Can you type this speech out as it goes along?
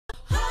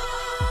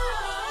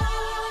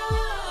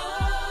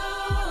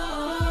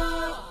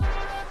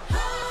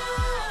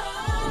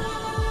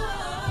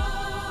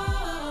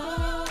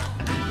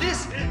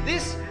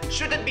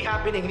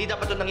happening. Hindi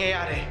dapat ito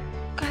nangyayari.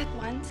 Kahit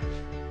once?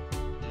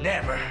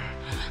 Never.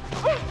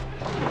 Wait!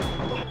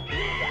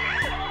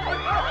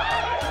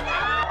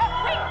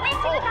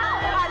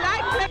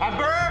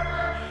 Amber!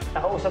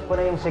 Nakausap ko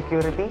na yung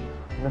security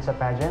dun sa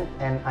pageant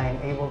and I am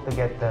able to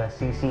get the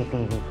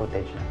CCTV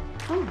footage na.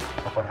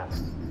 Of what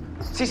happened.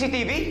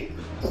 CCTV?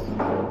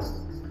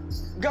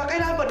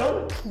 Kailangan ba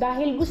nun?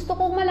 Dahil gusto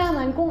kong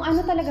malaman kung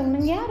ano talagang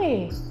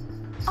nangyari.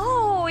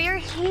 Oh, you're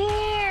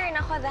here!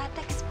 Nako, that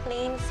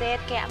explains it.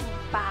 Kaya ang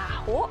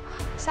baho.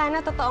 Sana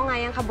totoo nga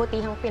yung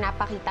kabutihang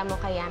pinapakita mo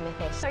kay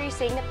Amethyst. So you're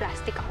saying na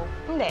plastic ako?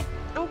 Hindi.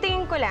 Ang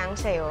tingin ko lang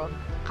sa'yo,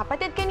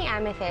 kapatid ka ni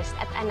Amethyst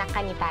at anak ka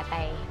ni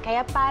tatay.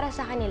 Kaya para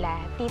sa kanila,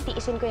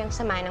 titiisin ko yung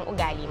sama ng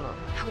ugali mo.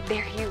 How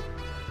dare you?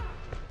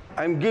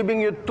 I'm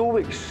giving you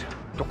 2 weeks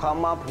to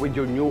come up with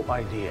your new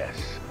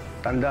ideas.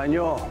 Tandaan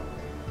nyo,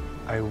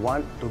 I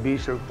want to be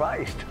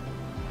surprised.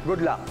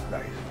 Good luck,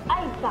 guys.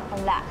 Ay,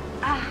 bakla.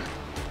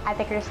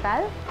 Ate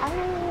Crystal,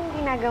 anong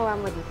ginagawa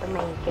mo dito?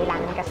 May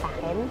kailangan ka sa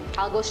akin?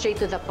 I'll go straight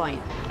to the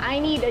point. I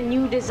need a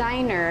new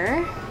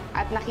designer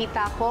at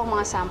nakita ko ang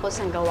mga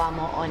samples ng gawa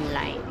mo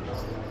online.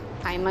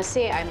 I must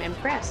say, I'm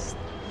impressed.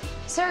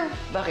 Sir,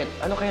 Bakit?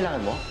 Ano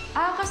kailangan mo?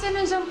 kasi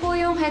nandiyan po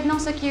yung head ng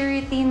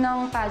security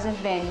ng pageant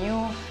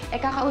venue.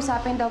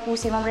 Kakausapin daw po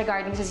si ma'am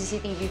regarding sa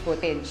CCTV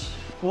footage.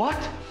 What?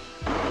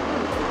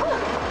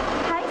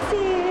 Hi,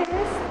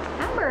 sis!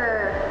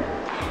 Amber,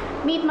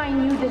 meet my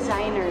new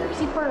designer,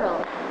 si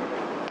Pearl.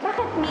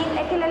 Bakit, Min?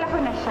 Kilala ko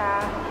na siya.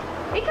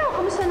 Ikaw,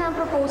 kamusta na ang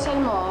proposal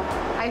mo?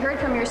 I heard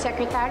from your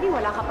secretary,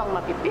 wala ka pang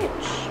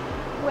mapipitch.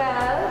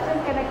 Well, dyan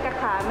ka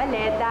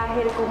nagkakamali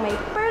dahil kung may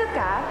Pearl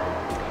ka,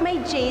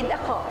 may Jade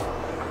ako.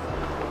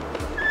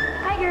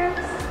 Hi,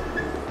 girls!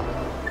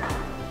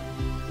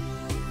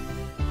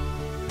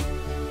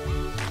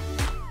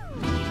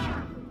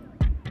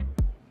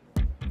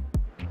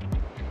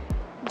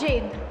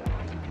 Jade,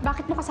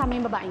 bakit mo kasama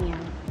yung babaeng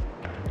yan?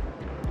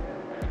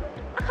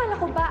 Akala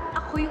ko ba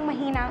ako yung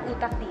mahina ang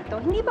utak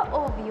dito? Hindi ba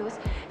obvious?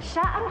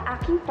 Siya ang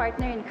aking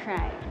partner in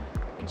crime.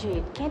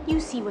 Jade, can't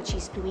you see what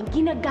she's doing?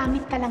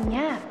 Ginagamit ka lang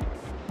niya.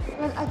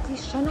 Well, at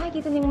least siya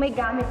nakikita niyang may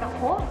gamit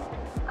ako.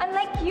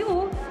 Unlike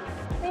you,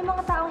 may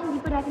mga taong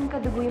hindi pa natin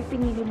kadugo yung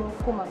pinili mo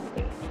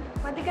kumampi.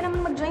 Pwede ka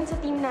naman mag-join sa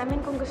team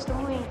namin kung gusto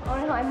mo eh. Oh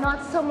no, I'm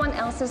not someone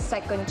else's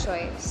second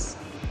choice.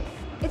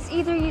 It's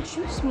either you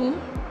choose me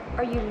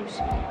or you lose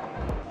me.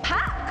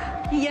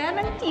 Pak! Yan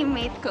ang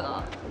teammate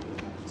ko.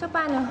 So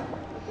paano?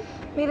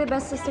 May the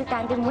best sister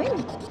tandem win.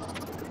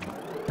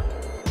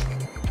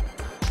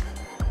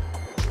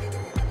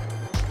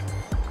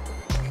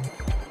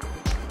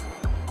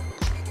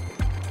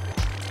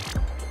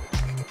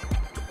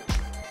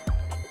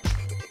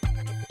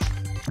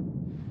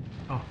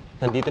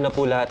 Nandito na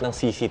po lahat ng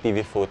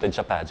CCTV footage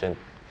sa pageant.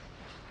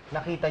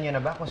 Nakita niyo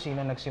na ba kung sino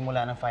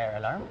nagsimula ng fire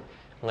alarm?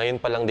 Ngayon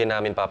pa lang din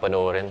namin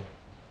papanoorin.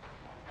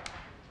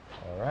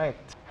 Alright.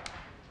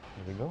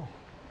 Here we go.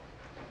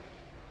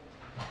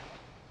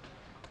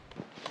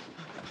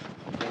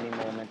 Any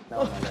moment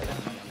now,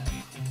 malalaman.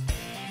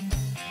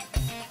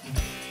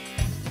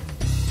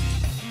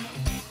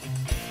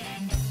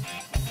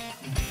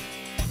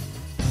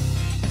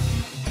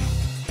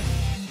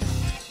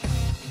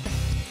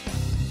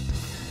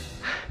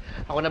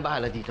 Ako na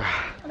bahala dito.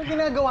 Ano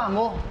ginagawa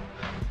mo?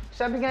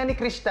 Sabi nga ni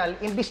Crystal,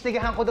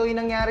 imbestigahan ko daw yung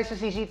nangyari sa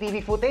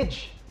CCTV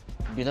footage.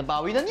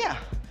 Binabawi na niya.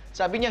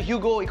 Sabi niya,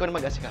 Hugo, ikaw na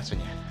mag-asikaso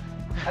niya.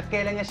 At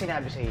kailan niya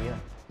sinabi sa iyo?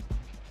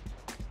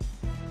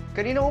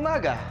 Kanina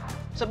umaga,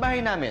 sa bahay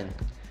namin.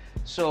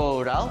 So,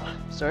 Ralph,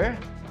 sir,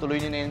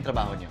 tuloy niyo na yung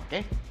trabaho niyo,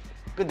 okay?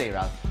 Good day,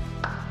 Ralph.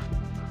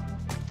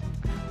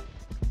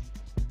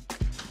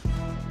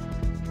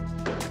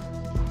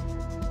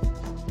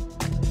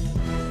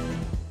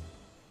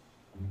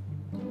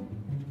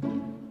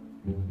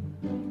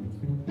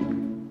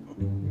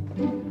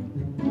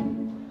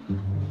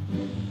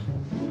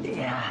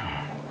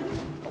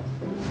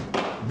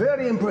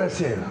 Very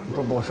impressive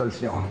proposals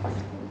nyo.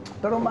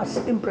 Pero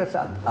mas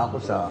impressed ako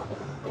sa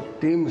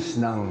teams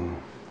ng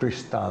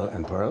Crystal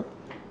and Pearl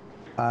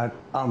at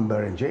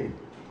Amber and Jade.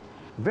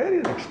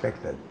 Very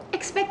unexpected.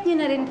 Expect niyo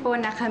na rin po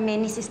na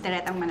kami ni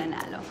Sisterette ang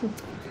mananalo.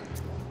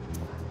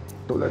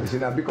 Tulad ng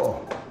sinabi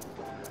ko,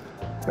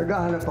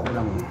 naghahanap ako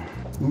ng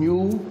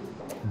new,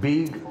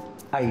 big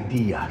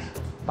ideas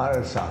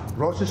para sa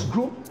Roces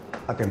Group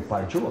at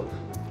Empire Jewels.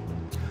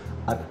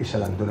 At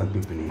isa lang doon ang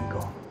pipiliin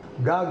ko.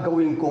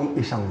 Gagawin kong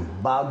isang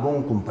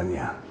bagong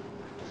kumpanya.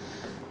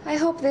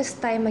 I hope this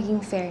time maging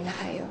fair na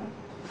kayo.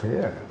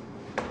 Fair.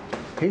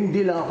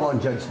 Hindi lang ako ang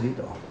judge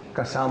dito.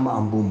 Kasama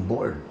ang buong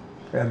board.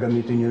 Kaya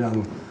gamitin niyo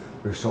ng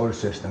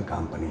resources ng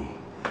company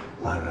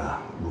para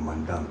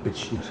gumanda ang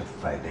pitch niyo sa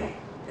Friday.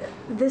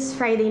 This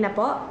Friday na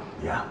po?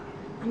 Yeah.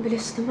 Ang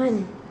bilis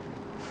naman.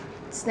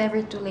 It's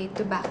never too late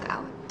to back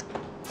out.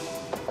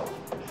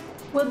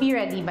 We'll be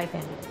ready by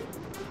then.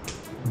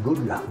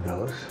 Good luck,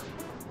 girls.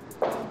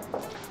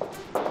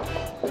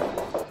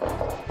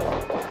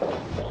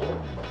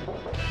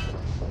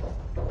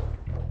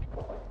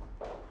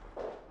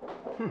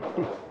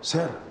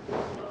 Sir,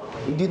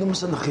 hindi naman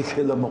sa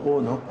nakikialam ako,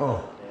 no?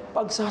 Oh.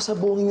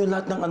 Pagsasabungin yung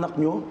lahat ng anak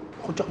nyo,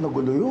 kutsak na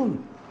gulo yun.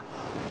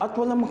 At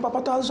walang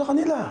magpapatalo sa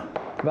kanila.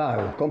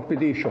 Well,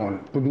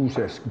 competition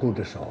produces good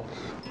results.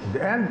 In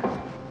the end,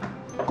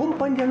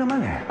 kumpanya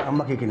naman ang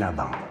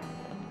makikinabang.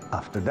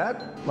 After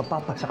that,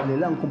 mapapasa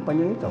kanila ang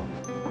kumpanya nito.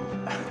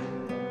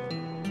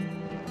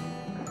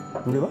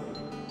 Hindi ba?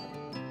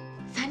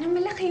 Sana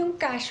malaki yung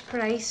cash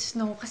prize,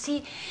 no?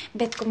 Kasi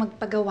bet ko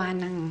magpagawa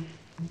ng...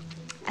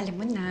 Alam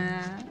mo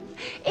na.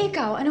 Eh,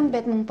 ikaw, anong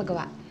bet mong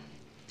pagawa?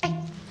 Ay,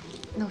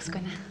 nose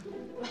ko na.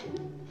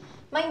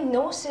 My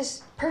nose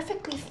is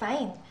perfectly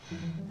fine.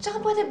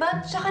 Tsaka pwede ba,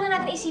 tsaka na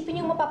natin isipin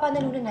yung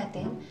mapapanalunan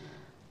natin?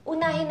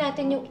 Unahin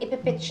natin yung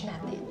ipipitch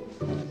natin.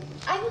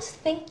 I was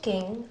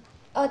thinking,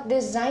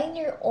 design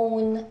your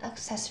own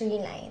accessory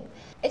line.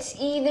 It's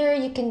either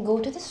you can go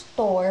to the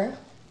store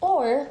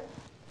or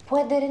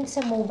pwede rin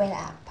sa mobile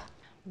app.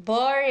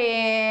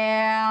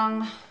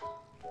 Boring!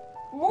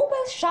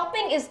 Mobile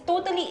shopping is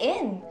totally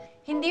in.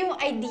 Hindi yung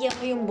idea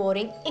ko yung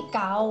boring,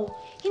 ikaw.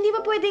 Hindi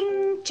ba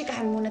pwedeng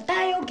chikahan muna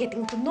tayo,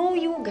 getting to know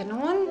you,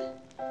 ganon?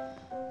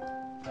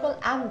 Well,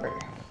 Amber,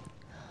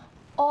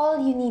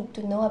 all you need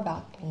to know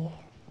about me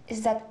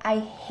is that I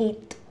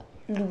hate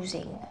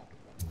losing.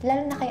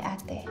 Lalo na kay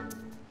ate.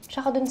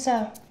 Tsaka dun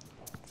sa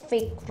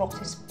fake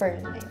Roces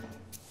pearl na yun.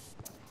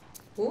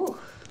 Ooh,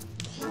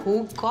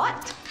 who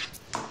got?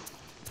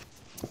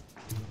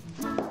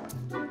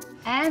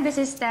 And this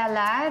is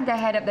Stella, the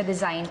head of the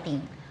design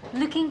team.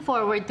 Looking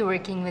forward to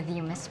working with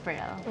you, Miss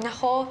Pearl.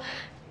 Nako,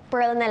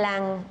 Pearl na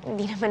lang.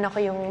 Hindi naman ako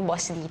yung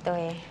boss dito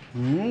eh.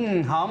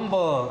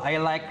 Humble. I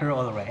like her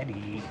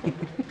already.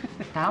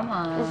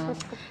 Tama.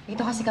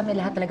 Dito kasi kami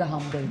lahat talaga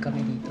humble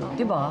kami dito.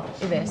 Di ba,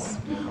 Ives?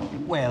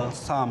 Well,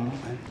 some...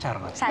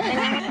 Charot. Sa atin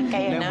naman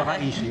kayo na. Baka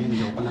issue yun.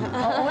 Joke lang.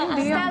 Oo,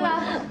 hindi. Stella,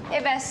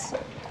 Ives,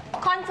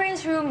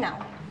 conference room now.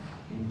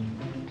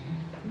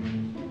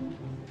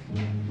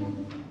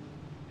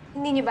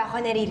 Hindi niyo ba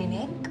ako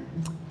naririnig?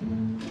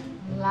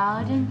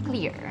 Loud and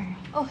clear.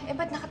 Oh,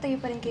 ba't nakatayo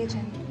pa rin kayo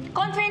dyan?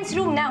 Conference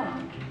room now!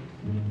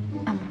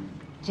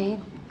 Jade,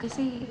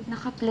 kasi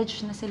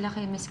naka-pledge na sila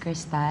kay Miss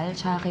Crystal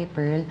tsaka kay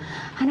Pearl.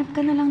 Hanap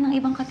ka na lang ng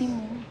ibang kati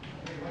mo.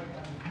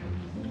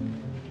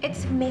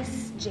 It's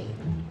Miss Jade.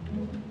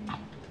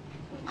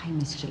 Kay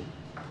Miss Jade.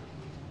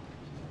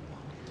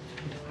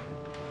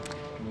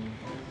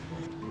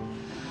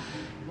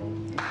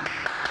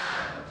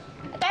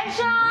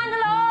 Attention!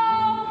 Hello!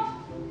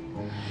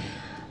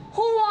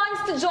 Who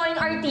wants to join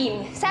our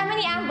team? Sama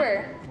ni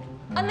Amber.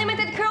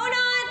 Unlimited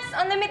cronuts!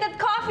 Unlimited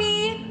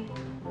coffee!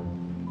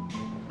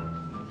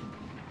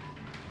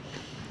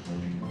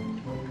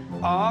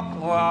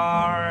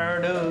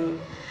 Awkward.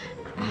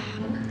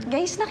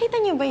 Guys, nakita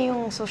niyo ba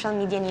yung social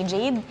media ni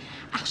Jade?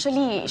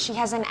 Actually, she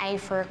has an eye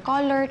for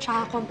color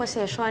tsaka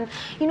composition.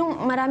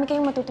 Marami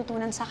kayong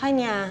matututunan sa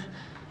kanya.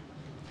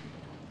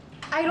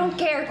 I don't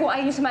care kung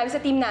ayaw niyo sumali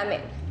sa team namin.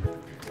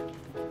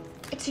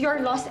 It's your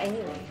loss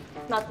anyway,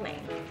 not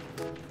mine.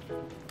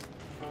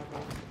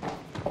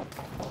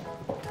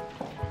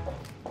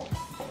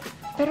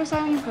 Pero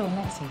sayang yung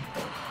cronuts eh.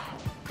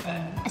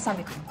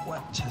 Sabi ko. What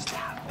just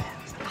happened?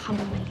 Baka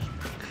bumalik.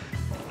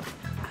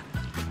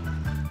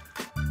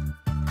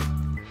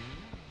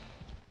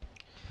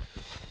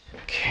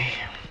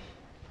 Okay.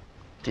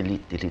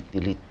 Delete, delete,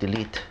 delete,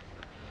 delete.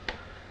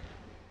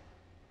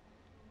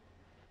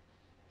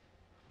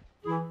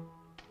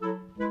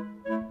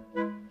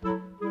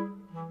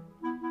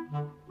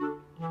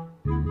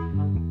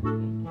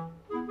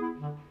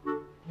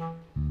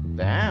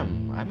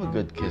 Damn, I'm a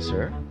good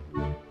kisser.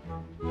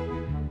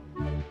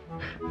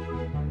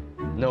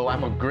 No,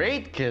 I'm a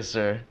great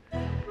kisser.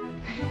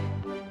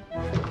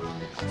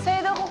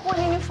 Sa'yo daw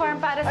kukunin yung form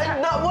para sa...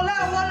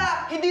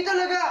 Wala! Hindi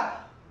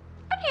talaga!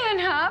 Ano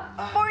yan, ha?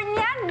 Porn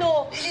yan,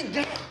 no?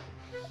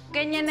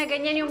 Ganyan na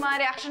ganyan yung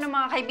mga reaksyon ng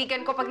mga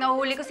kaibigan ko pag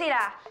nahuhuli ko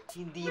sila.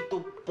 Hindi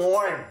to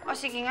porn. O,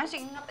 sige nga,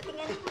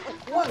 patingin.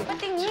 Wag!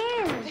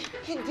 Patingin.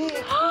 Hindi!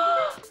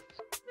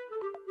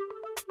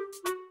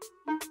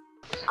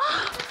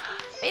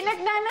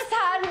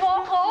 Pinagnanasahan mo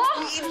ako?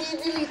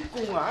 I-delete ko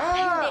nga!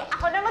 Hindi,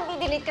 ako na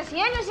mag-delete kasi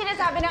yan yung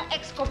sinasabi ng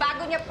ex ko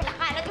bago niya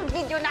pinakalat yung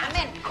video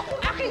namin.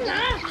 Akin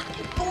na!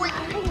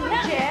 Akin na!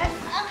 Jess?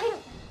 Akin...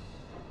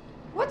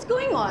 What's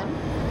going on?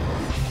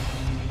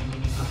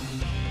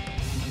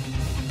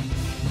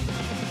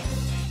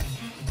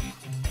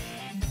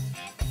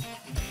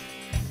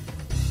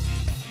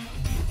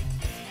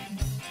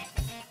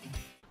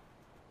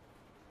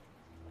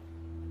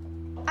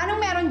 Anong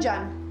meron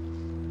dyan?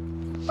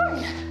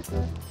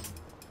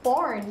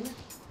 Porn?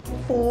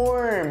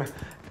 Form!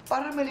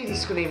 Para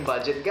malinis ko na yung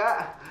budget,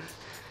 ga.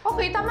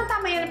 Okay,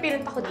 tama-tama yan ang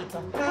pinunta ko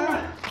dito.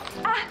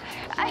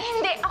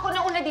 Hindi. Ako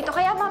na una dito,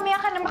 kaya mamaya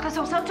ka na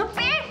makasawsaw.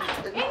 Sophie!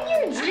 In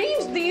your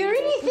dreams, do you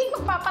really think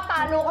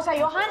magpapatalo ko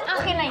sa'yo, Han?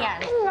 Akin na yan.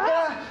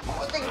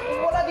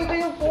 Wala dito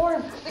yung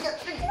form.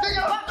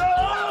 Teka!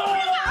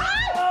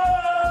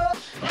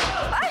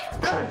 Ay!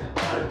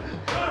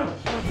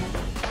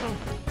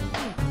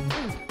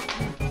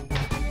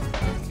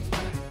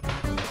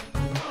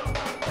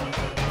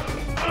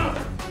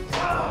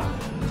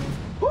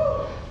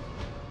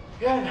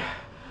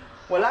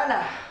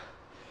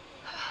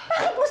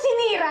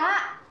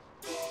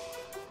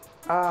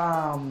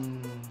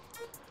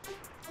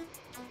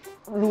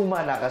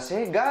 Luma na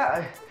kasi,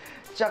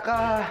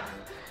 Tsaka,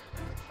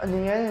 ano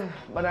yan,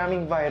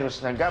 maraming virus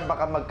na,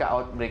 Baka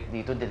magka-outbreak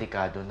dito,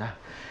 delikado na.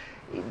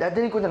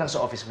 Dadalhin ko na lang sa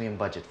office mo yung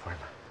budget form.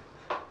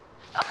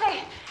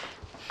 Okay.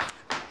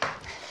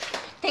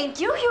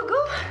 Thank you,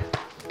 Hugo.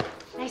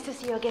 Nice to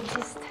see you again,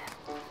 sis.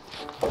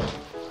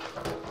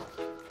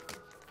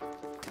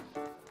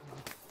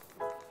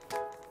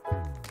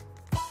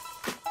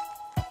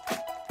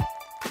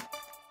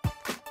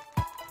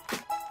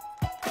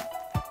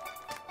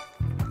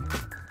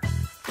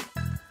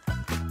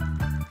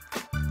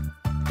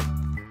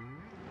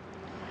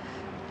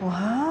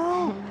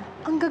 Wow!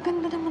 Ang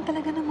gaganda naman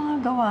talaga ng mga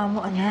gawa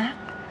mo, anak.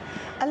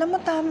 Alam mo,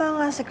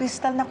 tama nga si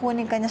Crystal na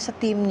kunin ka niya sa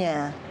team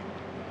niya.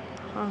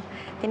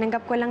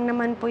 Tinanggap ko lang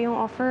naman po yung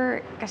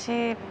offer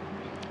kasi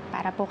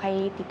para po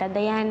kay Tita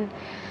Dayan.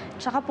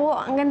 Tsaka po,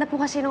 ang ganda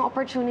po kasi ng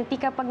opportunity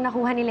kapag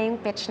nakuha nila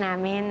yung pitch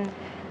namin.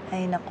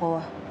 Ay,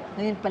 nako.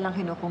 Ngayon palang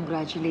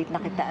kinukongratulate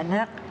na kita,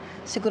 anak.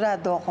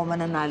 Sigurado ako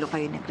mananalo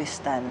kayo ni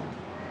Crystal.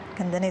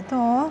 Ganda nito,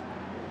 oh.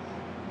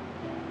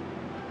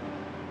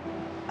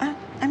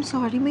 I'm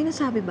sorry, may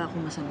nasabi ba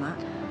akong masama?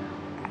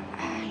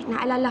 Ay,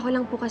 naalala ko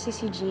lang po kasi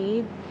si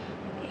Jade.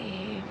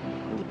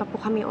 Hindi pa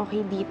po kami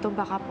okay dito.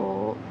 Baka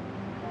po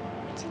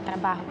sa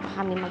trabaho pa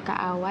kami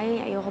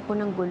magkaaway. Ayoko po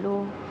ng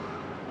gulo.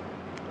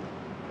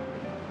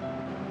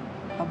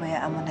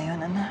 Pabayaan mo na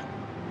yun, anak.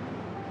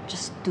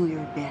 Just do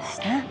your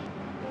best, ha?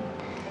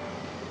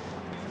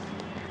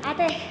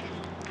 Ate!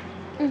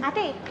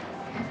 Ate!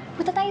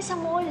 Punta tayo sa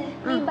mall.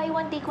 May buy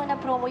one, take one na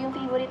promo yung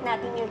favorite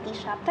nating milk tea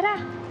shop.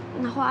 Tara!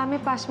 Naku, Ame,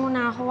 pass mo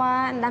na ako,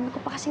 ah. Ang dami ko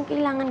pa kasing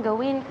kailangan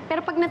gawin.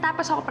 Pero pag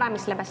natapos ako,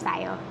 promise, labas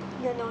tayo.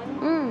 Ganon?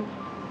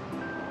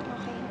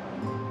 Okay.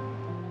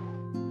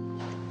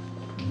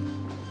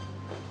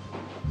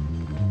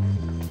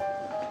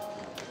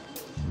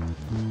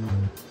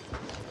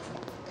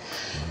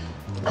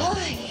 Oh,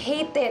 I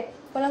hate it.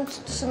 Walang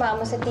gusto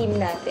sumama sa team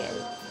natin.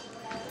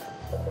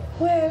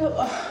 Well,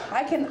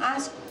 I can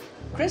ask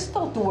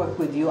Crystal to work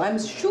with you. I'm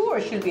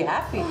sure she'll be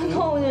happy.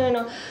 Oh,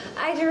 no.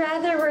 I'd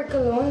rather work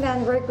alone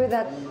than work with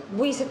that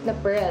buisit na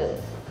Pearl.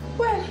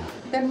 Well,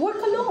 then work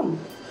alone.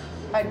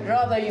 I'd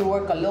rather you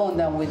work alone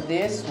than with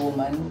this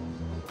woman.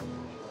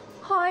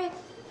 Hoy,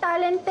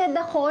 talented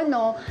ako,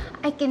 no?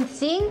 I can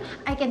sing,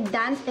 I can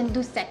dance, and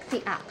do sexy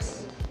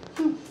acts.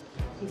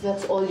 If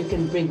that's all you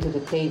can bring to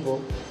the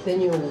table, then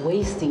you're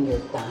wasting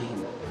your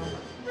time.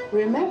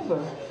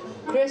 Remember,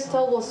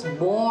 Crystal was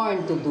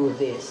born to do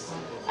this.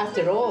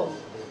 After all,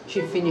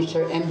 she finished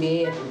her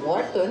MBA at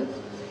Wharton,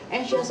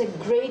 and she has a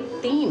great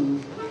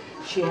team.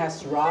 She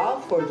has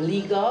Ralph for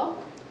legal,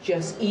 she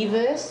has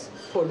Yves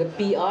for the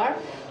PR,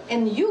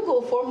 and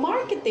Hugo for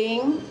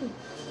marketing.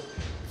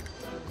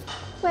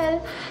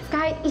 Well,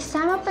 kahit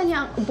isama pa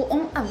niya ang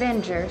buong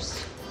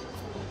Avengers,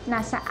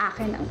 nasa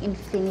akin ang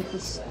Infinity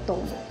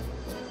Stone.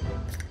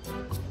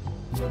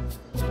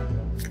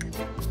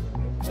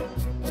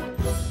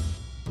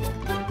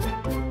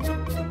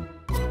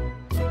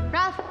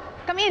 Ralph,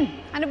 come in.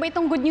 Ano ba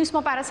itong good news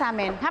mo para sa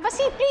amin? Have a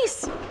seat,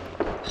 please.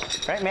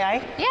 Right, may I?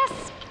 Yes.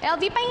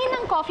 LV, pahingin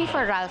ng coffee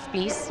for Ralph,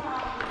 please.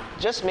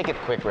 Just make it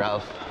quick,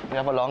 Ralph. We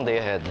have a long day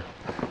ahead.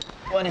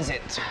 What is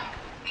it?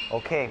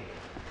 Okay.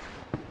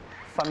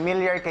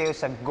 Familiar kayo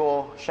sa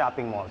Go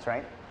shopping malls,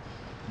 right?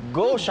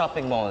 Go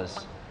shopping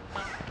malls?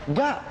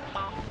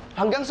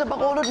 Hanggang sa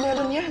Bacolod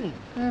meron yan.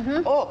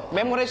 Oh,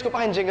 memorize ko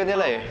pa yung jingle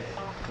nila eh.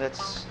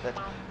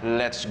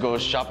 Let's go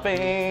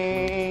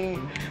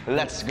shopping.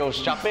 Let's go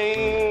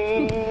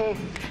shopping.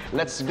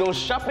 Let's go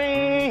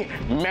shopping.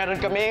 Meron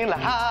kaming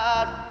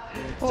lahat.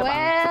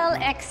 Well,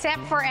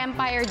 except for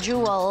Empire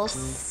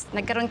Jewels,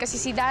 nagkaroon kasi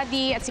si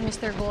Daddy at si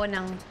Mr. Go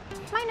ng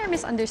minor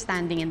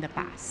misunderstanding in the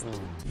past.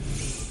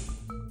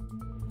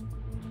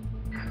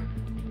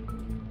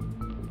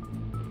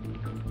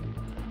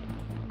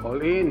 All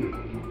in.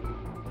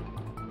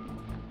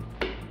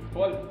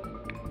 All.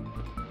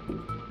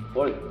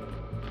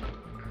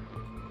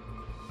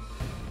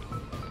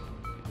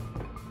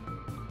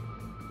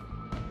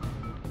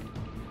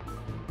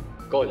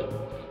 Call.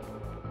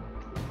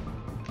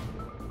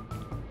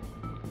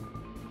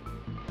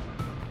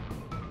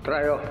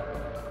 Tryo.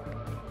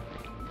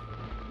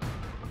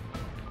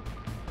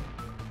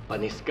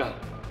 Panis ka.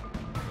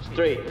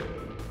 Straight.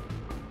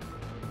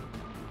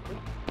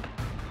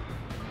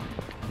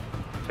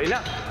 Sayla.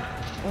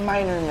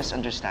 Minor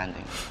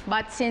misunderstanding.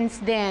 But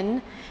since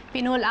then,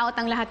 pinull out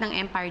ang lahat ng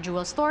Empire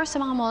Jewel stores sa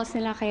mga malls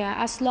nila. Kaya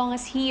as long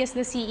as he is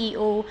the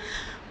CEO,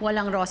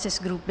 walang Roces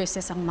Group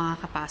business ang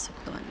makakapasok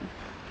doon.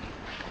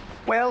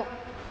 Well,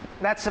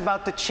 that's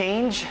about to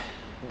change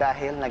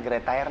dahil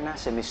nag-retire na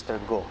si Mr.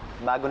 Go.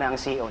 Bago na ang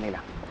CEO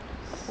nila.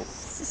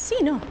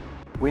 Sino?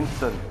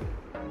 Winston,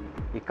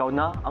 ikaw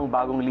na ang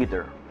bagong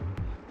leader.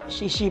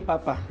 Sisi,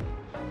 Papa.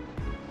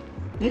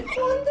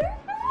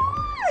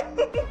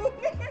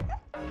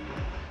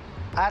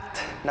 At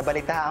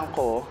nabalitaan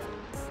ko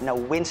na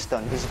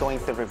Winston is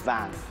going to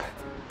revamp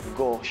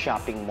Go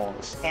shopping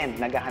malls and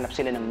naghahanap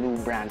sila ng new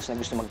brands na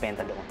gusto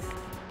magbenta doon.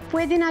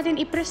 pwede natin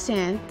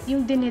i-present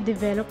yung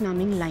dinedevelop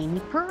naming line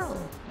ni Pearl.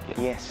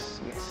 Yes,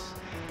 yes.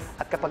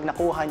 At kapag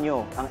nakuha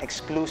nyo ang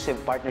exclusive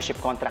partnership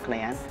contract na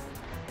yan,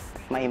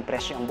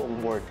 ma-impress nyo ang buong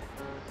board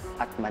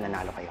at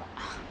mananalo kayo.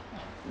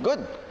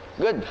 Good.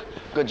 Good.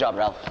 Good job,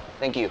 Ralph.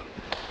 Thank you.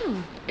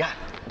 Yeah,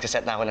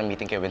 nagsiset na ako ng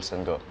meeting kay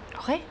Winston Go.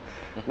 Okay.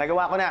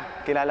 Nagawa ko na.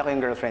 Kilala ko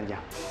yung girlfriend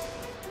niya.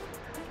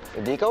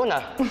 Hindi ikaw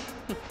na.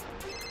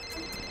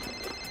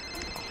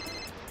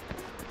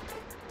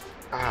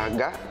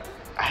 Ga,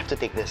 I have to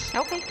take this.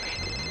 Okay.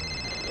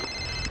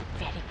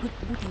 Very good.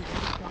 Buti na.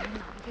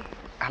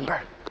 Amber,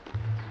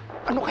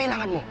 ano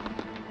kailangan mo?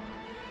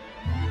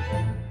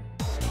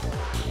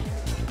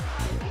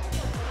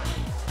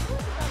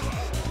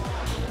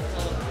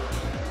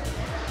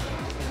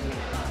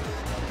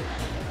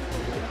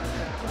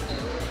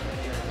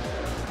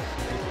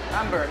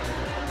 Amber,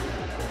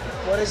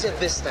 what is it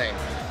this time?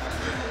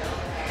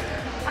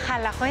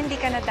 Akala ko hindi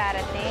ka na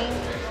darating.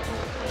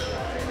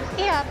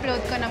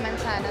 I-upload ko naman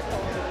sana to.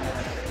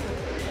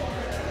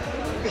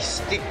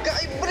 Stick ka!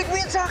 Ibalik mo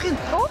yan sa akin!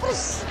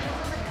 Oops!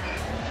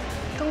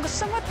 Kung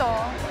gusto mo to,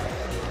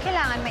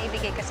 kailangan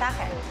maibigay ka sa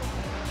akin.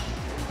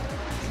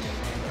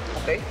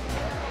 Okay?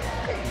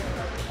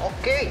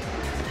 Okay!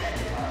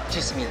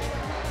 Jasmine.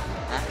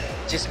 Ha?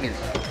 Jasmine.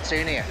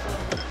 Sa'yo na yan.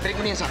 Balik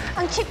mo na yan sa akin.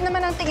 Ang cheap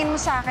naman ang tingin mo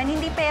sa akin.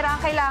 Hindi pera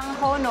ang kailangan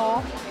ko, no?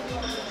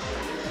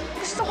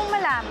 Gusto kong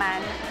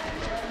malaman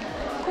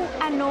kung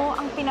ano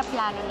ang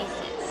pinaplano ni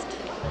Sis.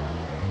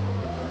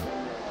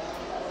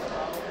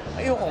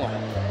 Ayoko nga.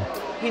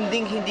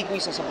 Hinding-hindi ko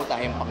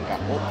isasabotahin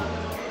pangako.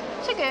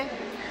 Sige.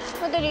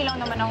 Madali lang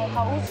naman ako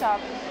kausap.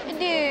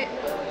 Hindi,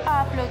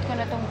 upload ko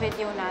na tong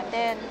video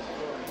natin.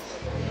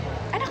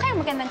 Ano kaya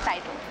magandang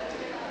title?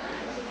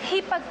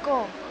 Hipag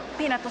ko,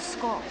 pinatos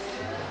ko.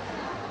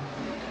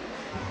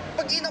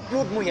 Pag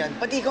in-upload mo yan,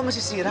 pati ikaw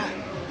masisira.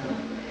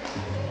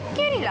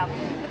 Carry lang.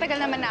 Matagal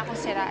naman na akong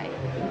sira eh.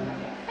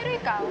 Pero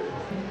ikaw,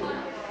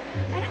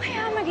 ano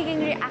kaya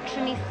magiging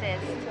reaction ni Sis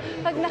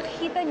pag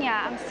nakikita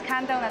niya ang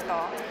scandal na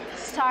to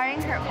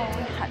starring her own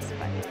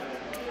husband?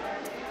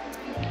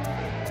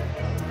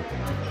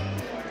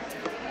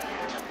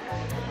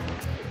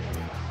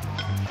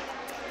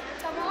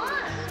 Come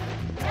on!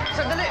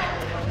 Sandali!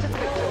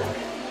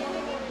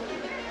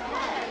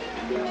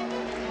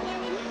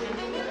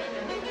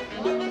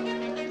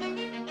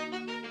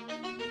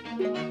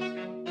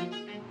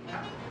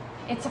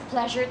 It's a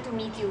pleasure to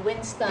meet you,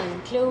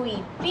 Winston.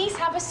 Chloe, please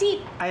have a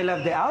seat. I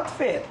love the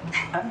outfit.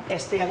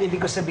 Este, ang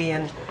ibig ko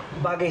sabihin,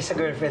 bagay sa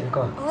girlfriend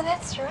ko. Oh,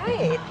 that's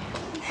right.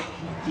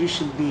 You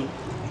should be.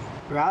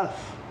 Ralph,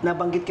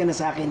 nabanggit ka na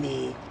sa akin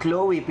ni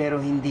Chloe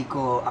pero hindi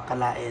ko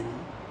akalain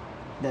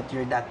that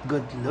you're that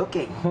good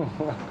looking.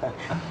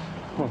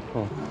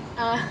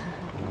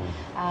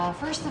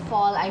 First of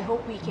all, I hope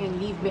we can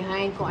leave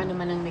behind kung ano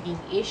man ang naging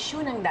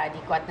issue ng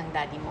daddy ko at ng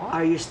daddy mo.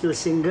 Are you still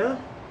single?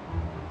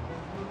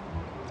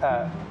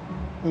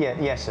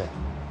 Yes, sir.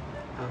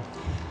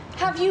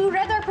 Have you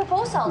read our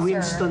proposal, sir?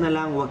 Winston na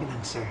lang, wag lang,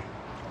 sir.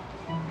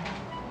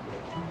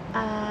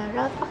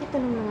 Ralph,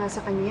 pakitanong na nga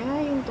sa kanya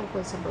yung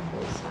tungkol sa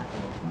proposal.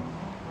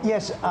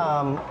 Yes,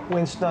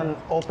 Winston,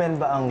 open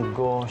ba ang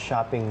Go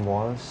Shopping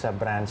Mall sa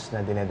branch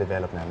na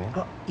dinedevelop namin?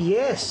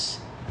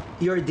 Yes.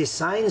 Your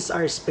designs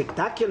are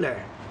spectacular.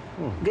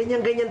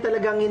 Ganyan-ganyan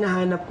talaga ang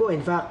hinahanap ko.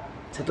 In fact,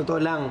 sa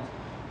totoo lang,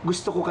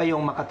 gusto ko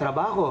kayong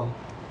makatrabaho.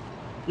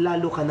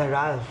 Lalo ka na,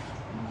 Ralph.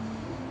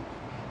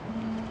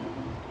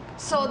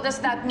 So, does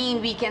that mean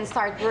we can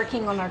start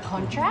working on our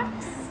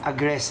contracts?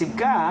 Aggressive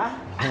ka,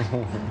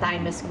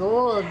 Time is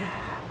gold.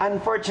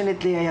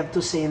 Unfortunately, I have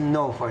to say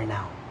no for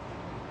now.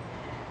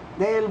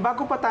 Dahil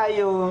bago pa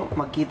tayo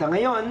magkita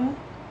ngayon,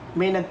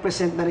 may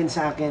nag-present na rin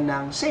sa akin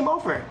ng same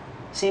offer,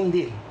 same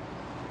deal.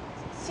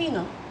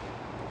 Sino?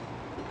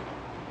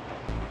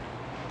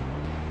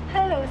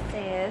 Hello,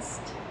 sis.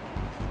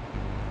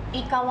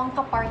 Ikaw ang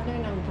kapartner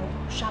ng Go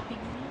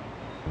Shopping Mall.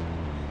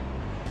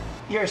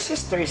 Your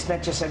sister is not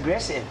just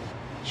aggressive,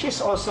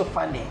 she's also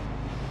funny.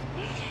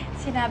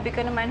 Sinabi ko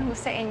naman ho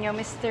sa inyo,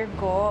 Mr.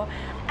 Go,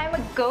 I'm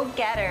a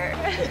go-getter.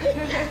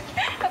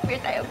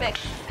 Appear tayo,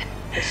 Bex.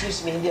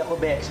 Excuse me, hindi ako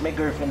Bex. May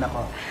girlfriend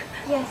ako.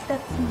 Yes,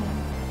 that's me.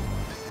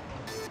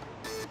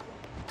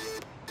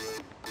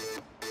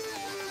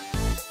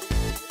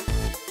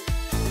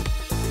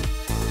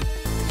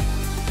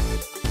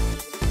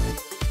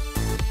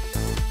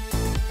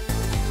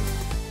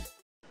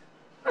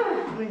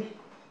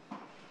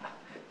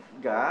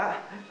 Ga,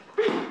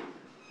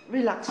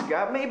 relax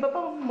ka. May iba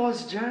pang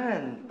malls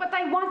dyan. But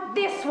I want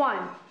this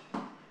one.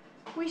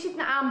 Wisit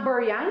na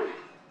Amber yan?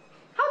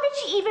 How did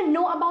she even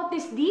know about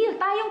this deal?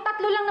 Tayong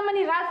tatlo lang naman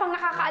ni Ralph ang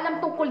nakakaalam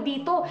tungkol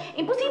dito.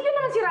 Imposible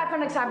naman si Ralph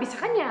ang nagsabi sa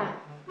kanya.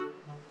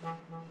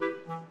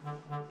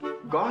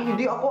 Ga,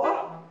 hindi ako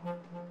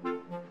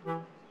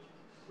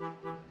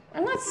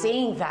I'm not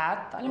saying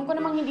that. Alam ko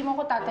namang hindi mo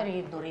ko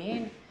tatarido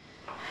rin.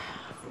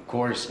 Of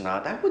course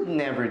not. I would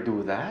never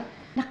do that.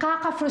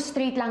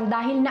 Nakaka-frustrate lang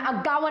dahil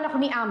naagawan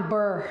ako ni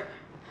Amber.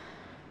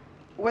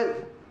 Well,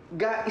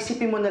 Ga,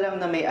 isipin mo na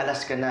lang na may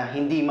alas ka na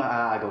hindi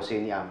maaagaw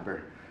sa'yo ni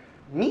Amber.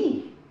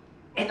 Me?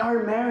 and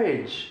our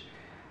marriage.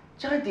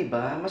 Tsaka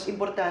diba, mas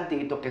importante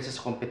ito kaysa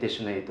sa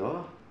competition na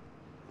ito.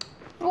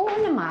 Oo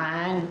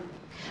naman.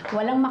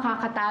 Walang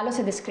makakatalo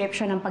sa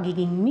description ng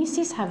pagiging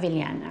Mrs.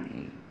 Abellana.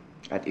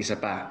 At isa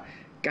pa,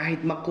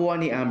 kahit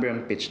makuha ni Amber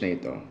ang pitch na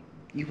ito,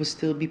 you will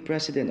still be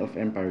president of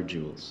Empire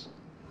Jewels.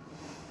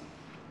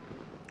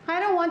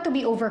 I don't want to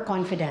be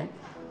overconfident.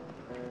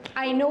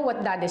 I know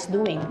what Dad is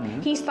doing.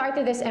 He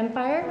started this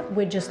empire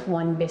with just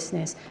one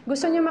business.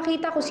 Gusto niya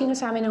makita kung sino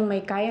sa amin ang may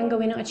kayang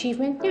gawin ang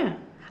achievement niya.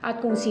 At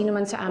kung sino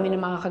man sa amin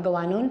ang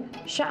makakagawa nun,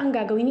 siya ang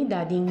gagawin ni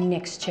Daddy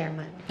next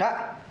chairman.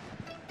 Ha?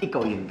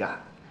 Ikaw yun ka?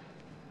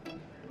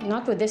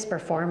 Not with this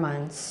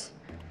performance.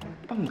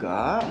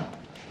 Pangga,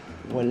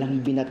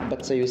 walang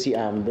binatbat sa'yo si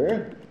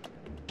Amber.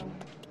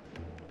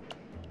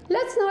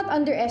 Let's not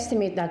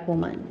underestimate that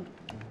woman.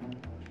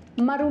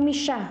 Marumi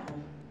siya.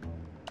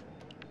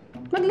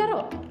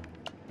 Maglaro.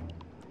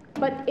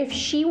 But if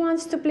she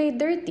wants to play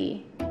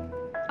dirty,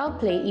 I'll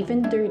play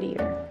even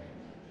dirtier.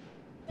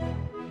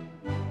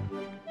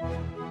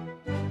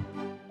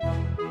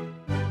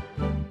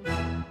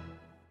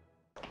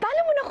 Paano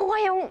mo nakuha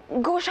yung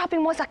Go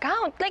Shopping Malls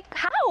account? Like,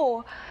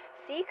 how?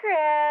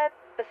 Secret.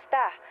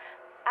 Basta,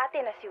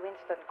 ate na si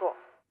Winston ko.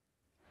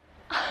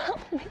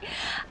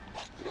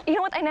 You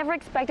know what? I never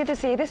expected to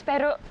say this,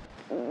 pero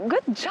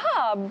good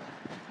job!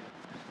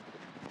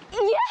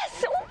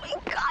 Yes! Oh my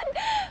God!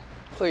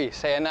 Uy,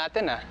 saya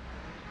natin ah.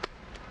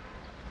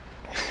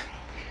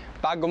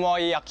 Bago mo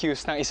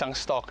i-accuse ng isang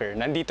stalker,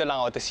 nandito lang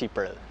ako to see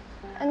Pearl.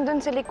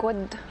 Andun sa likod.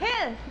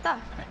 Hell! Ito.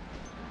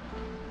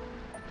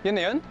 Yun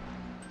na yun?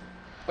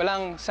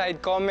 Walang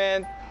side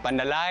comment,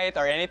 panalait,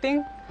 or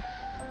anything?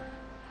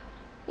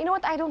 You know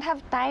what? I don't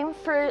have time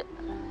for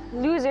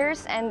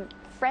losers and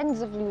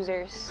friends of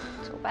losers.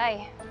 So,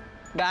 bye.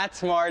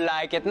 That's more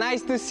like it. Nice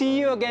to see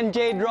you again,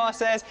 Jade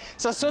Roces,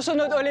 sa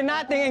susunod uli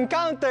nating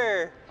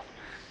encounter!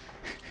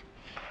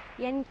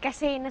 Yan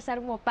kasi,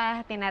 nasar mo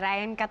pa.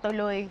 Tinarayan ka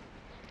tuloy.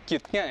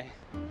 Cute nga eh.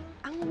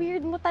 Ang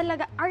weird mo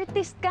talaga.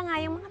 Artist ka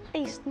nga, yung mga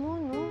taste mo,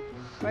 no?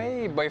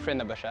 May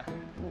boyfriend na ba siya?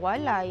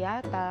 Wala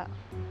yata.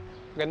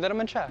 Ganda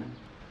naman siya.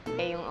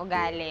 Eh, yung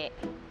ugali.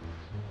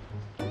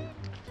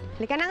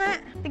 Halika na nga.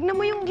 Tignan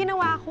mo yung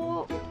ginawa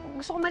ko.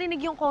 Gusto ko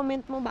marinig yung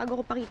comment mo bago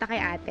ko pakita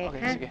kay ate.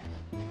 Okay, ha? sige.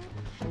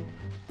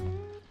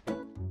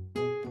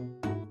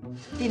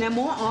 Tinan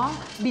mo, oh.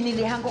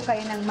 Binilihan ko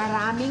kayo ng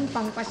maraming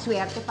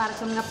pangpaswerte para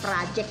sa mga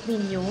project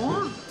ninyo.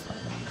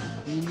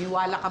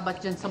 Niniwala ka ba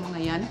dyan sa mga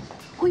yan?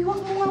 Uy,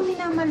 huwag mo nga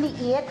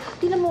minamaliit.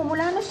 Tinan mo,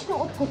 mula na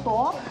sinuot ko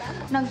to,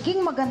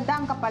 naging maganda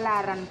ang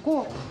kapalaran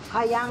ko.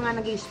 Kaya nga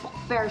naging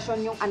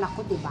spokesperson yung anak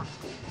ko, di ba?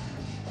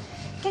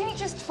 Can we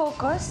just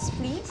focus,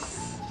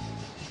 please?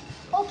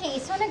 Okay,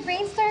 so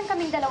nag-brainstorm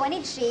kaming dalawa ni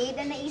Jade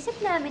and naisip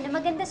namin na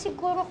maganda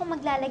siguro kung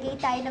maglalagay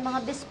tayo ng mga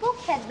bespoke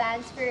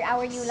headbands for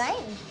our new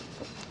line.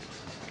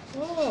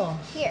 Oh.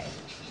 Here.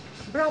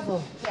 Bravo,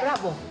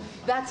 bravo.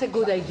 That's a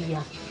good idea.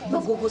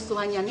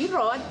 Magugustuhan niya ni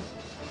Rod.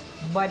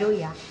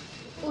 Baduya.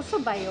 Uso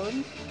ba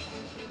yun?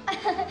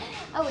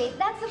 Oh wait,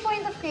 that's the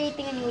point of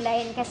creating a new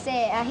line kasi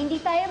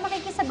hindi tayo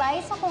makikisabay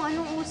sa kung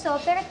anong uso,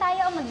 pero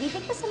tayo ang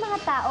magdidikta sa mga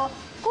tao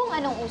kung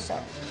anong uso.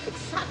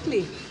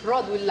 Exactly.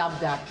 Rod will love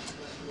that.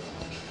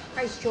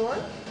 Are you sure?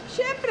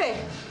 Siyempre.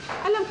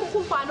 Alam ko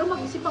kung paano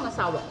mag-isip ang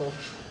asawa ko.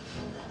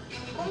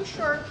 Kung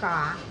sure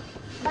ka,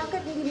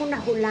 bakit hindi mo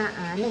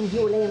nahulaan nang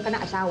hiwalayan ka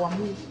ng asawa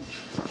mo?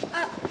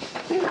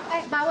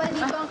 Ay, bawal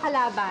dito ang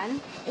kalaban?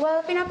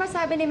 Well,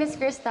 pinapasabi ni Miss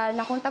Crystal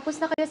na kung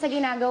tapos na kayo sa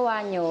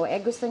ginagawa nyo,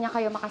 eh gusto niya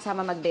kayo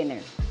makasama mag-dinner.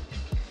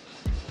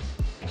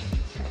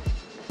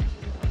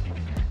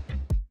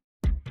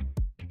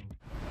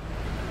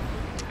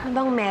 Ano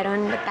bang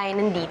meron? Ba't tayo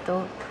nandito?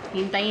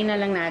 Hintayin na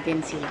lang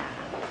natin sila.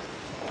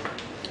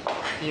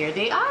 Here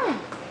they are.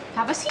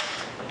 Have a seat.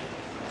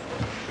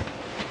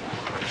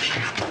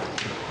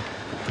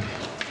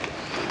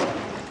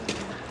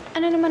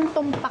 Ano naman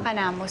tong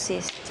pakana mo,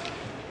 sis?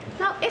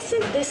 Now,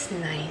 isn't this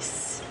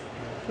nice?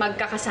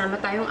 Magkakasama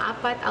tayong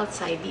apat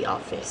outside the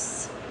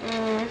office.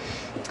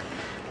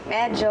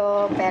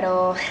 Medyo,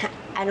 pero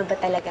ano ba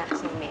talaga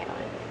kasi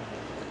meron?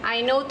 I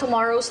know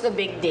tomorrow's the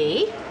big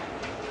day,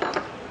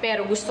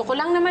 pero gusto ko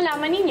lang na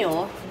malaman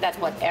ninyo that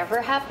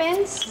whatever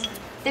happens,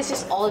 this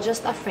is all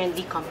just a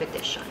friendly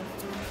competition.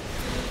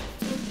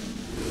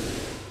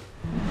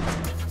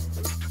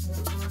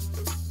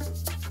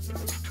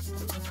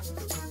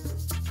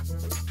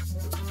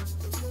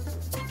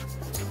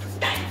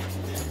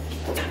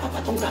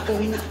 Itong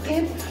gagawin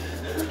natin.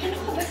 Ano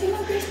ka ba? Si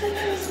Ma'am Crystal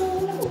na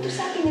mismo nag-utos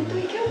sa akin ito.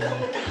 Ikaw ka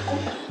matakot.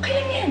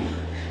 Kailan yan?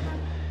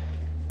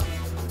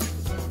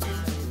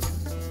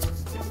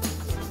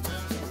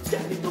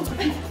 Yan, ito.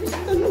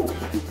 Ano?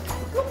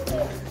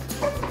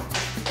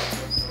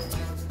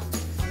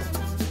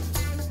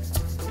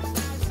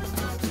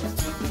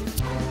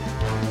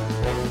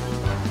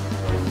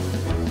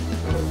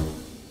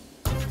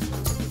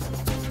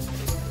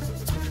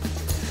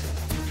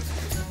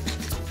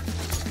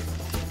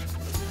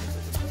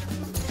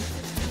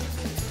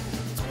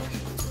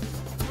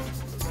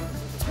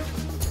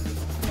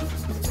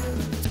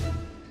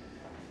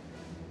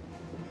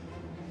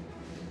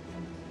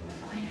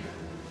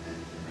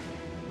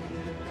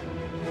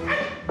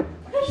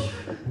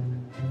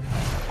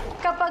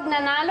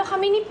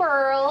 kami ni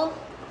Pearl.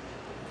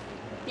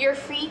 You're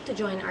free to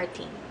join our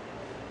team.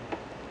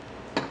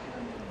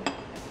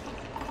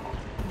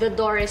 The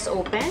door is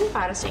open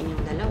para sa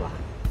inyong dalawa.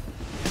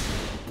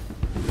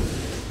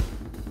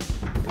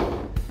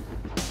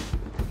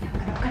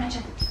 Hanap ka na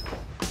dyan.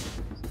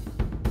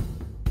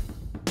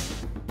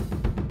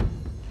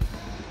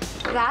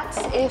 That's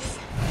if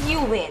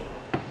you win.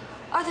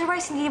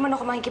 Otherwise, hindi naman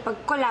ako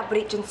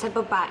makikipag-collaborate dyan sa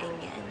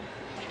babaeng yan.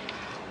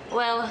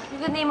 Well,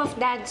 the name of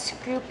Dad's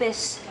group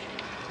is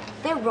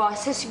the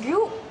Roces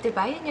Group.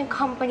 Diba? Yan yung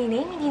company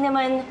name. Hindi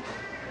naman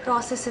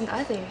Roces and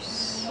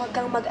Others. Huwag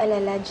kang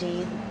mag-alala,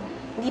 Jade.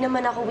 Hindi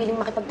naman ako willing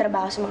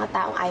makipagtrabaho sa mga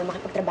taong ayaw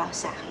makipagtrabaho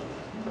sa akin.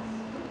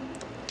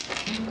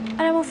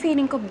 Alam mo,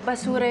 feeling ko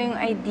basura yung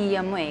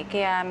idea mo eh.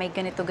 Kaya may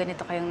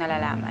ganito-ganito kayong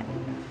nalalaman.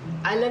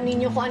 Alam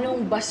niyo kung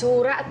anong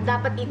basura at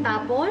dapat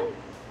itapon?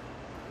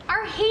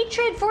 Our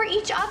hatred for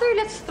each other,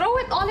 let's throw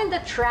it all in the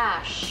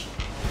trash.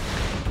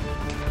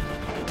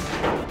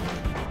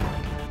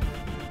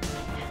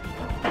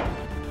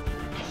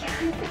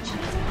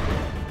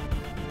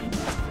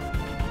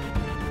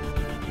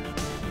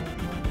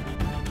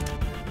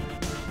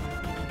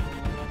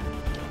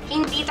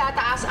 Hindi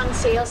tataas ang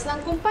sales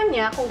ng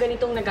kumpanya kung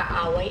ganitong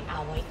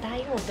nag-aaway-away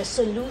tayo. The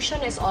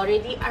solution is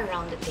already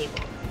around the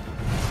table.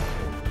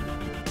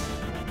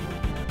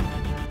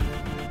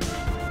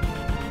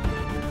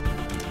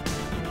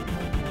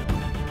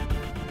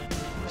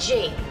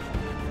 Jade,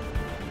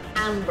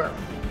 Amber,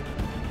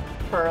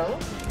 Pearl,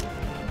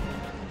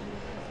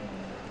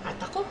 at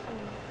ako.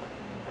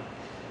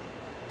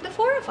 The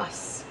four of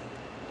us.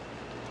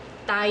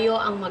 Tayo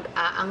ang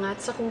mag-aangat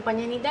sa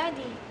kumpanya ni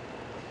Daddy.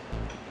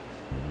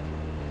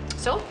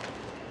 So,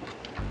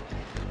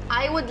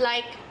 I would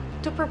like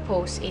to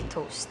propose a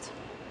toast.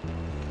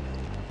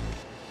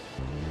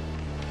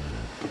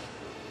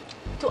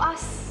 To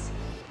us,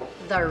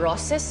 the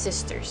Roces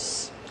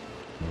sisters.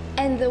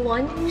 And the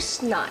one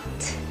who's not.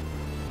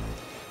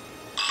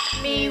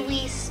 May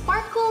we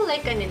sparkle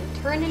like an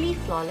internally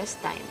flawless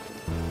diamond.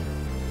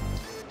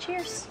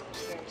 Cheers.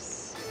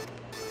 Cheers.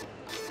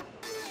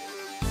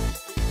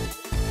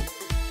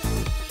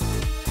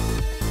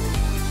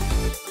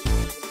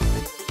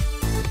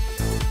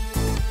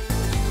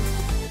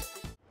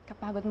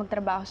 Kapagod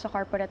magtrabaho sa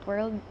corporate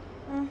world.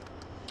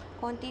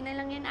 Konti na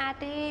lang yan,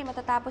 ate.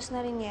 Matatapos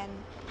na rin yan.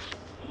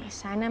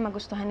 Sana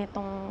magustuhan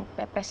itong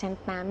pe-present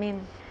namin.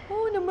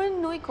 Oo naman,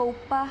 no. Ikaw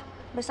pa.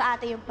 Basta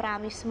ate yung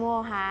promise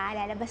mo, ha?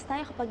 Lalabas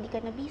tayo kapag di ka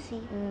na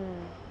busy.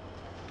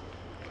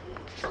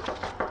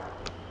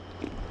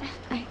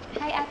 Ay,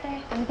 hi, ate.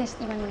 Amethyst,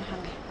 iwan mo na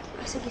kami.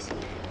 Sige,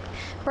 sige.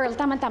 Pearl,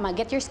 tama-tama.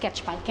 Get your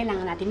sketch pad.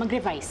 Kailangan natin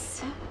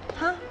mag-revise.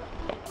 Ha?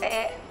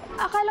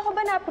 Akala ko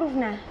ba na-approve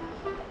na?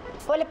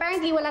 Well,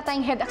 apparently, wala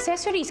tayong head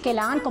accessories.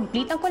 Kailangan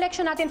complete ang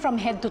collection natin from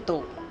head to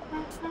toe.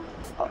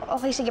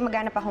 Okay, sige,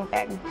 maghanap akong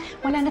peg.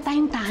 Wala na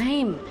tayong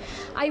time.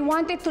 I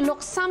want it to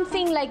look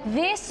something like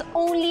this,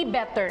 only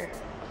better.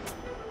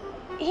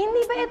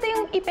 Hindi ba ito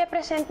yung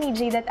ipe-present ni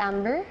Jade at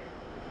Amber?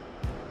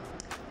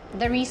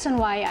 The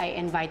reason why I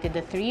invited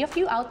the three of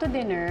you out to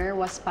dinner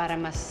was para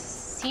mas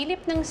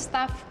silip ng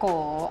staff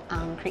ko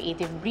ang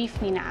creative brief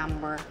ni na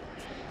Amber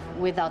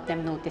without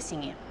them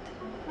noticing it.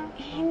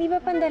 Hindi ba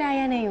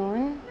pandaraya na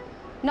yun?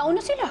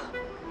 Nauna sila.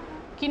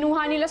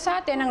 Kinuha nila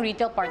sa atin ang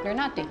retail partner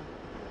natin.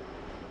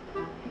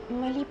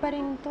 Mali pa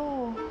rin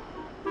to.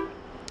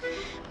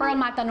 Pearl,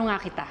 matanong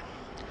nga kita.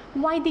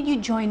 Why did you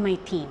join my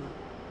team?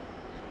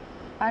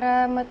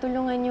 Para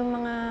matulungan yung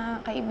mga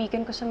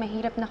kaibigan ko sa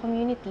mahirap na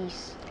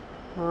communities.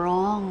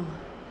 Wrong.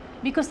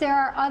 Because there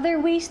are other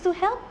ways to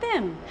help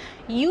them.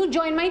 You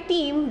join my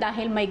team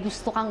dahil may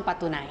gusto kang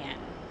patunayan.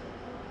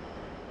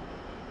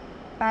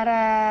 Para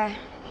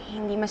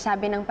hindi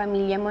masabi ng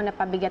pamilya mo na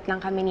pabigat lang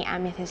kami ni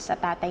Amethyst sa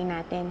tatay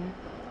natin.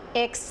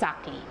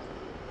 Exactly.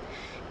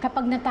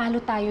 Kapag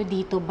natalo tayo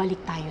dito, balik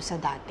tayo sa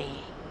dati.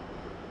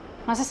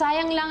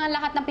 Masasayang lang ang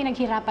lahat ng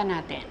pinaghirapan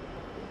natin.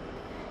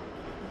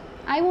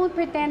 I won't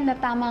pretend na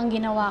tama ang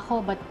ginawa ko,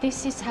 but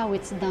this is how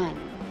it's done.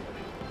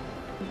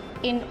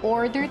 In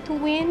order to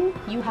win,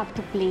 you have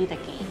to play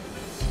the game.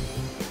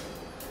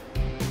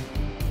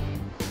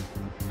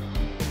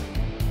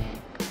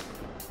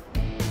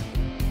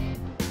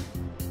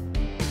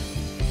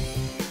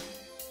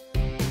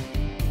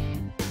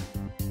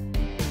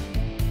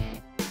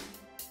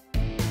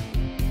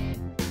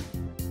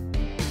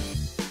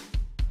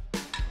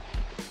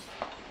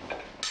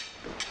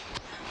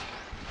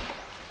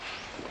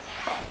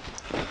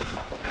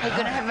 Are you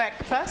gonna have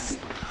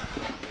breakfast?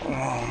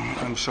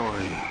 I'm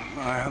sorry.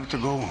 I have to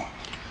go.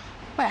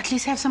 Well, at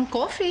least have some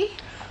coffee.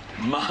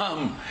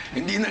 Ma'am,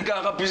 hindi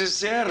nagkakape si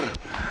Sir.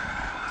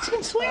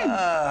 Since when?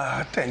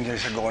 10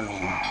 years ago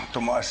nung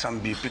tumaas ang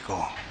BP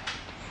ko.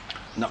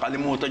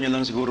 Nakalimutan niyo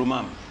lang siguro,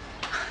 ma'am.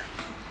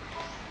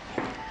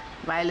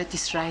 Violet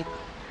is right.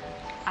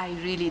 I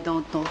really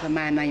don't know the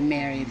man I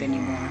married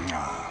anymore.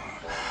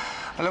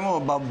 Alam mo,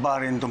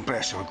 bababa rin itong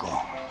pressure ko.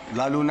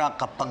 Lalo na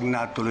kapag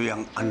natuloy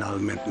ang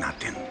annulment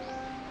natin.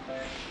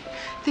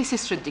 This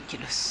is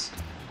ridiculous.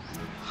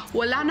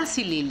 Wala na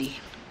si Lily.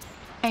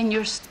 And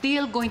you're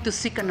still going to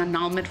seek an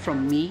annulment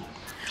from me?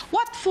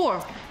 What for?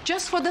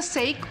 Just for the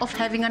sake of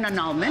having an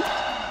annulment?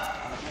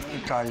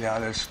 Talia,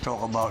 let's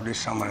talk about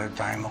this some other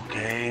time,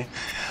 okay?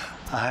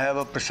 I have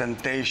a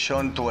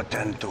presentation to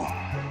attend to.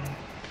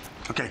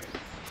 Okay,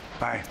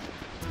 bye.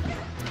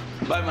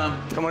 Bye, Ma'am.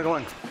 Come on, come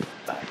on.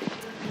 Bye.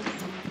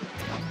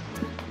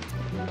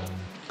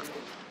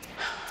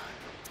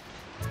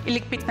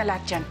 Iligpit na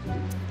lahat yan.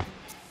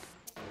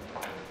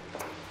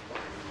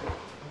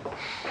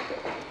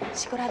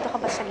 Sigurado ka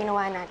ba sa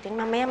ginawa natin?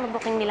 Mamaya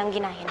mabuking nilang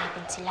ginahin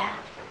natin sila.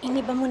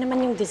 Iniba mo naman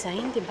yung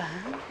design, di ba?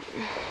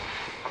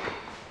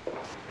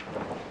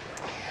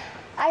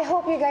 I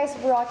hope you guys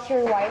brought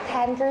your white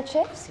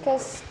handkerchiefs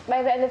because by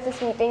the end of this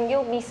meeting,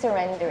 you'll be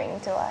surrendering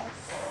to us.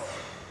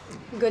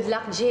 Good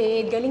luck,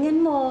 Jade.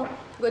 Galingan mo.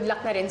 Good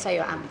luck na rin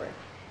sa'yo, Amber.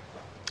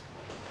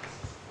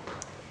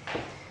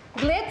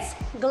 Glitz,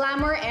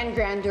 glamour, and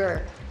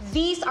grandeur.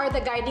 These are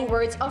the guiding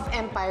words of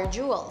Empire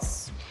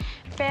Jewels.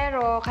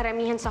 Pero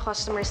karamihan sa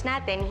customers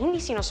natin,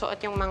 hindi sinusuot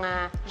yung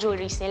mga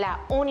jewelries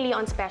nila, only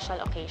on special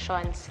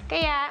occasions.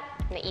 Kaya,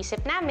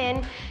 naisip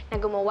namin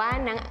na gumawa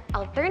ng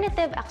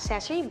alternative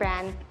accessory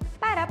brand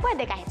para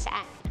pwede kahit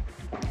saan.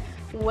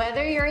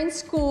 Whether you're in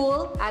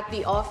school, at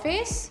the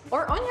office,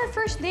 or on your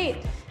first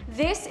date,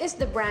 this is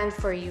the brand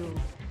for you.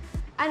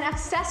 An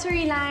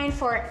accessory line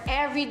for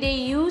everyday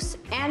use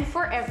and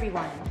for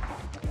everyone.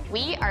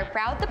 We are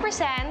proud to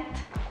present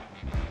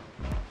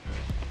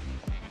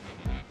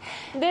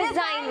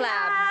Design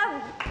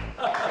Lab!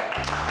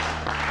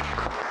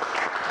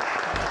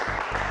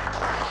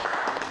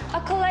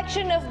 A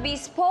collection of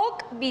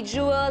bespoke,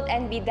 bejeweled,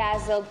 and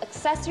bedazzled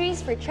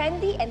accessories for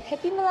trendy and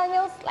hippie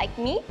millennials like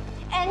me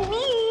and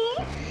me.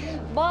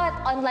 But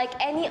unlike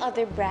any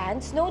other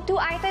brands, no two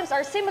items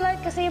are similar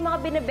kasi yung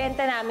mga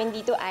binibenta namin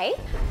dito ay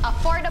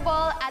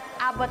affordable at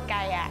abot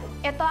kaya.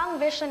 Ito ang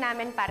vision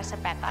namin para sa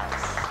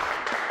Petals.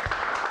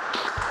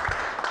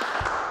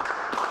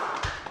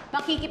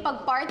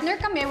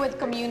 Makikipag-partner kami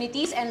with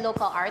communities and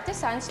local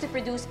artisans to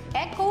produce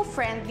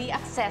eco-friendly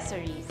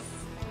accessories.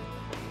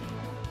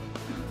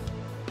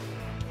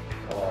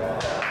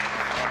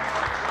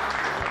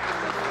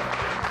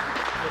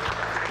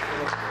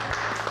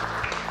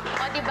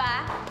 O diba,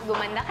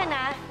 gumanda ka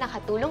na,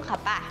 nakatulong ka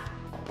pa.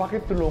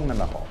 Pakitulungan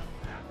ako.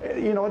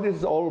 You know, this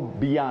is all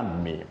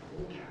beyond me.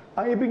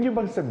 Ang ibig niyo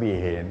bang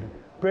sabihin,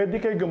 pwede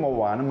kayo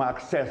gumawa ng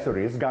mga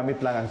accessories gamit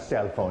lang ang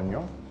cellphone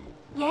niyo?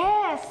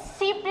 Yes!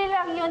 Simple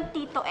lang yun,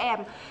 Tito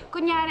M.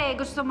 Kunyari,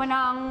 gusto mo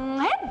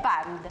ng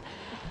headband.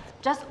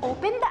 Just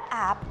open the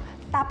app,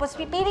 tapos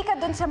pipili ka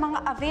dun sa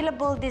mga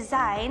available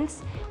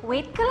designs,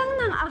 wait ka lang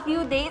ng a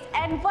few days,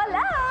 and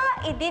voila!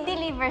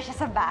 I-deliver siya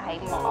sa bahay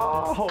mo.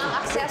 Oh. Ang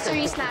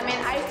accessories namin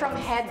ay from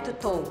head to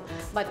toe.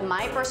 But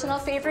my personal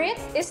favorite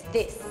is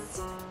this.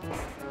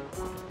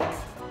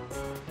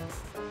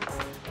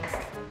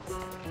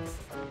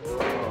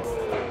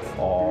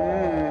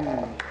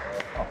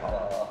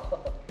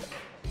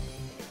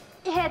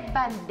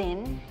 Headband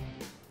din?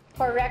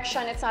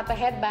 Correction, it's not a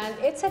headband,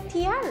 it's a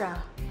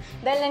tiara.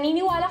 Dahil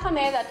naniniwala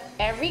kami that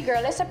every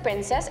girl is a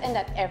princess and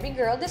that every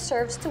girl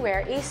deserves to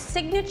wear a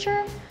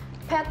signature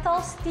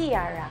Petals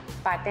tiara.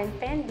 Patent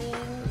pending.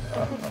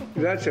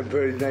 That's a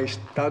very nice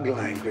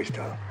tagline,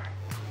 Crystal.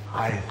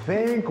 I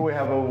think we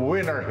have a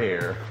winner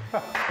here.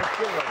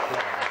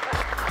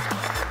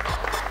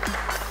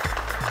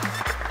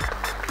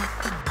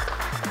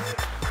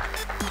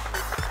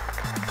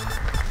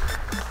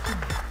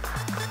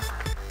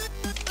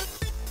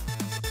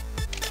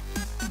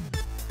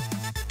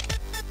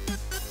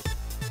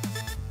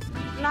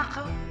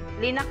 Nako,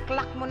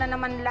 linaklak mo na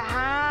naman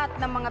lahat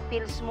ng mga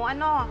pills mo,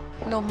 ano?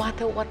 No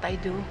matter what I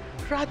do,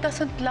 Rod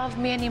doesn't love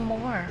me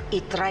anymore.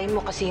 I-try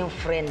mo kasi yung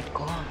friend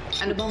ko.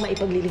 Ano bang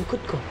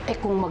maipaglilingkod ko? Eh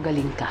kung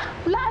magaling ka,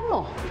 hulaan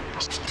mo.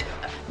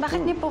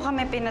 Bakit niyo po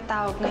kami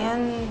pinatawag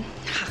ngayon?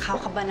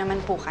 Kakao ka ba naman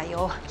po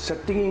kayo? Sa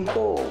tingin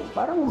ko,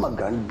 parang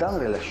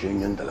magandang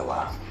relasyon yung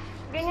dalawa.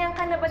 Ganyan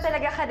ka na ba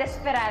talaga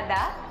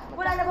ka-desperada?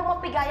 Wala na bang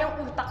mapigayang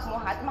utak mo,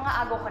 ha? At mga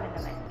agaw ka na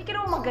naman. Hindi ka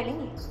naman magaling,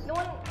 eh. No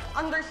one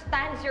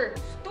understands your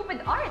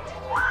stupid art.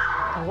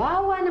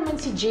 Kawawa naman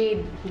si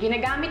Jade.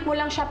 Ginagamit mo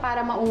lang siya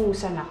para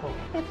maungusan ako.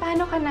 Eh,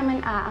 paano ka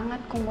naman aangat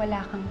kung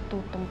wala kang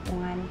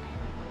tutungtungan?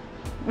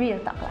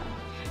 Real talk lang.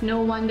 No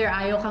wonder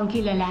ayaw kang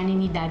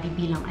kilalanin ni Daddy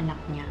bilang anak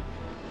niya.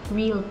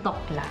 Real talk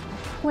lang.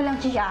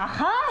 Walang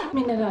tsiyaka!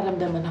 May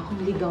nararamdaman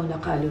akong ligaw na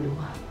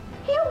kaluluwa.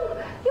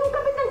 Yung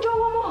kapit ng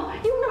jowa mo,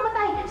 yung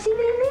namatay, si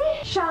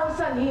Lily! Siya ang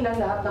sanhi ng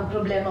lahat ng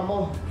problema mo.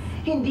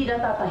 Hindi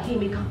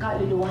natatahimik ang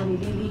kaluluwa ni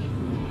Lily.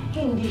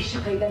 Hindi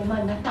siya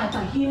kailanman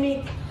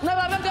natatahimik.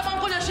 Nararamdaman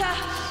ko na siya!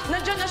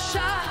 Nandiyan na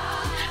siya!